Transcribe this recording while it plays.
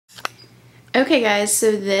Okay guys,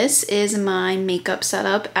 so this is my makeup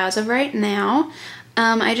setup as of right now.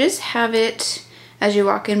 I just have it as you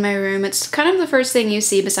walk in my room. It's kind of the first thing you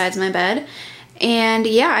see besides my bed. And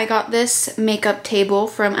yeah, I got this makeup table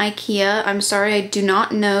from IKEA. I'm sorry, I do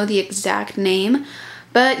not know the exact name.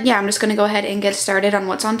 But yeah, I'm just gonna go ahead and get started on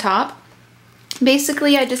what's on top.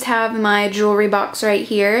 Basically, I just have my jewelry box right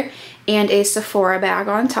here and a Sephora bag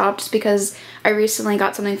on top just because I recently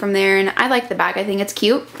got something from there and I like the bag. I think it's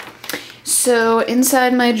cute. So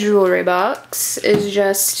inside my jewelry box is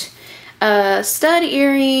just stud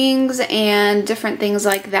earrings and different things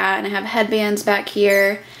like that, and I have headbands back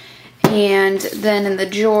here, and then in the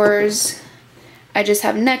drawers I just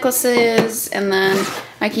have necklaces, and then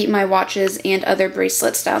I keep my watches and other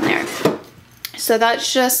bracelets down there. So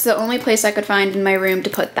that's just the only place I could find in my room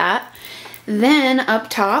to put that. Then up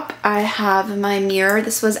top I have my mirror.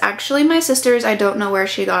 This was actually my sister's. I don't know where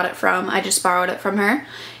she got it from. I just borrowed it from her.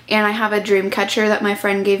 And I have a dream catcher that my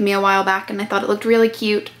friend gave me a while back, and I thought it looked really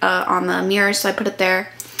cute on the mirror, so I put it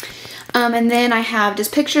there. And then I have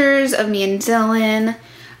just pictures of me and Dylan,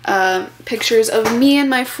 pictures of me and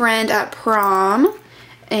my friend at prom,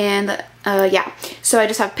 and yeah. So I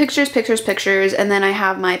just have pictures, and then I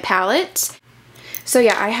have my palette. So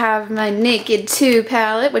yeah, I have my Naked 2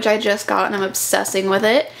 palette, which I just got and I'm obsessing with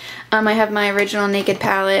it. I have my original Naked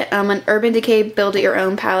palette, an Urban Decay Build It Your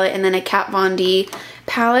Own palette, and then a Kat Von D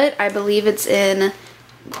palette. I believe it's in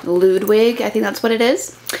Ludwig. I think that's what it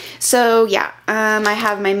is. So yeah, I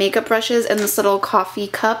have my makeup brushes and this little coffee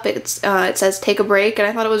cup. It says take a break, and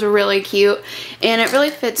I thought it was really cute, and it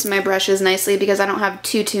really fits my brushes nicely because I don't have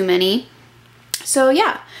too many. So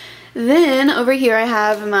yeah. Then over here I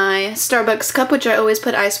have my Starbucks cup, which I always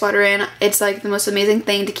put ice water in. It's like the most amazing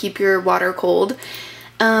thing to keep your water cold.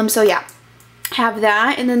 So yeah, have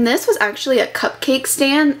that. And then this was actually a cupcake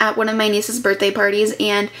stand at one of my niece's birthday parties,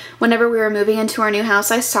 and whenever we were moving into our new house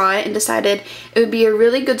I saw it and decided it would be a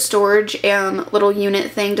really good storage and little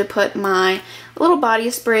unit thing to put my little body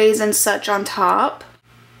sprays and such on top.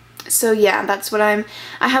 So yeah, that's what I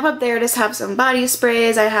have up there. Just have some body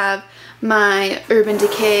sprays. I have my Urban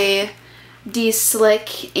Decay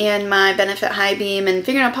De-Slick and my Benefit High Beam and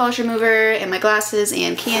fingernail polish remover and my glasses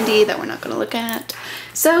and candy that we're not going to look at.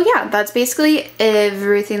 So yeah, that's basically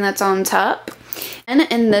everything that's on top. And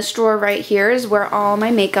in this drawer right here is where all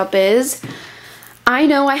my makeup is. I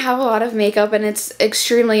know I have a lot of makeup and it's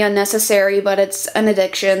extremely unnecessary, but it's an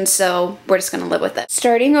addiction, so we're just gonna live with it.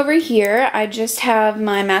 Starting over here, I just have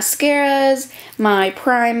my mascaras, my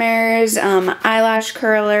primers, eyelash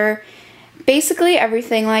curler, basically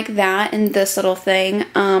everything like that in this little thing.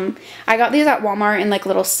 I got these at Walmart in like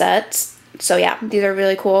little sets. So yeah, these are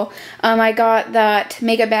really cool. I got that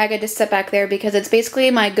makeup bag. I just set back there because it's basically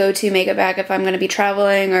my go-to makeup bag if I'm going to be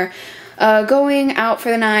traveling or going out for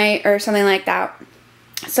the night or something like that.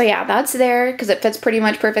 So yeah, that's there because it fits pretty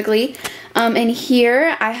much perfectly. And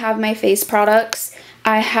here I have my face products.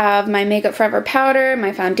 I have my Makeup Forever powder,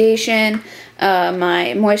 my foundation,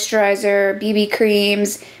 my moisturizer, BB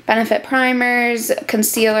creams, Benefit primers,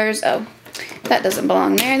 concealers. Oh, that doesn't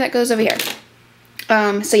belong there. That goes over here.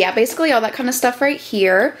 So yeah, basically all that kind of stuff right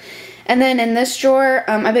here. And then in this drawer,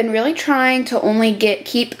 I've been really trying to only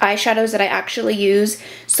keep eyeshadows that I actually use.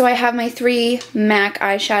 So I have my 3 MAC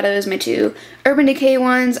eyeshadows, my 2 Urban Decay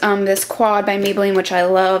ones, this Quad by Maybelline, which I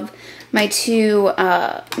love, my 2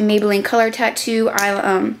 Maybelline Color Tattoo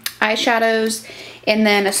eyeshadows, and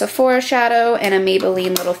then a Sephora shadow and a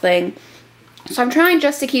Maybelline little thing. So I'm trying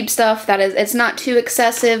just to keep stuff that it's not too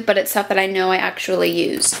excessive, but it's stuff that I know I actually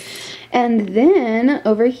use. And then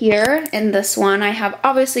over here in this one, I have,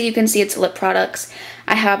 obviously you can see it's lip products.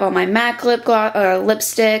 I have all my MAC lip gloss,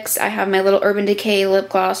 lipsticks. I have my little Urban Decay lip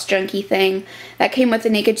gloss junkie thing that came with the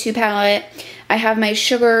Naked 2 palette. I have my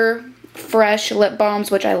Sugar Fresh lip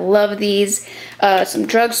balms, which I love these. Some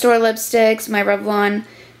drugstore lipsticks, my Revlon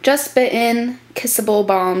Just Bitten Kissable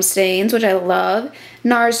Balm Stains, which I love.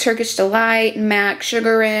 NARS Turkish Delight, MAC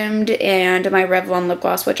Sugar Rimmed, and my Revlon lip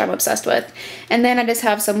gloss, which I'm obsessed with. And then I just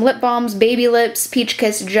have some lip balms, Baby Lips, Peach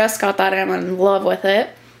Kiss, just got that and I'm in love with it.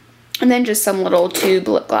 And then just some little tube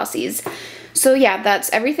lip glossies. So yeah, that's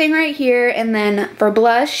everything right here. And then for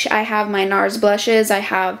blush, I have my NARS blushes. I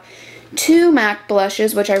have 2 MAC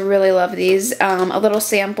blushes, which I really love these. A little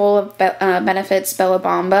sample of Benefit's Bella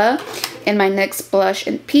Bamba, and my NYX blush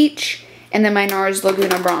in Peach, and then my NARS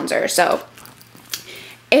Laguna bronzer. So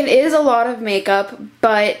it is a lot of makeup,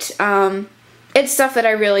 but it's stuff that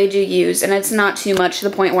I really do use, and it's not too much to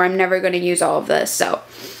the point where I'm never going to use all of this. So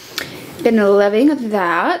been loving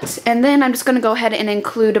that. And then I'm just going to go ahead and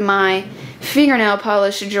include my fingernail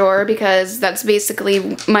polish drawer because that's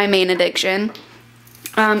basically my main addiction.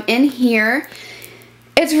 In here,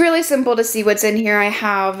 it's really simple to see what's in here. I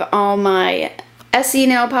have all my Essie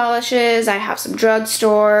nail polishes, I have some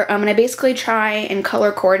drugstore, and I basically try and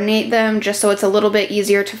color coordinate them just so it's a little bit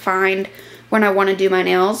easier to find when I want to do my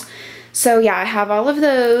nails. So yeah, I have all of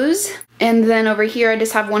those. And then over here, I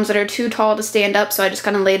just have ones that are too tall to stand up, so I just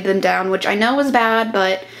kind of laid them down, which I know is bad,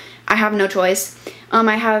 but I have no choice.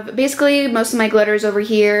 I have basically most of my glitters over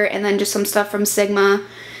here, and then just some stuff from Sigma.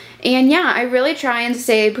 And yeah, I really try and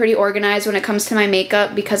stay pretty organized when it comes to my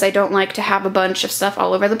makeup because I don't like to have a bunch of stuff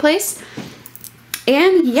all over the place.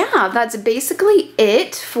 And yeah, that's basically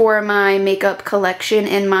it for my makeup collection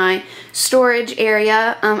in my storage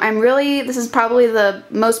area. This is probably the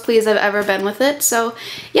most pleased I've ever been with it. So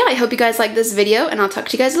yeah, I hope you guys like this video, and I'll talk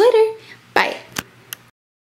to you guys later.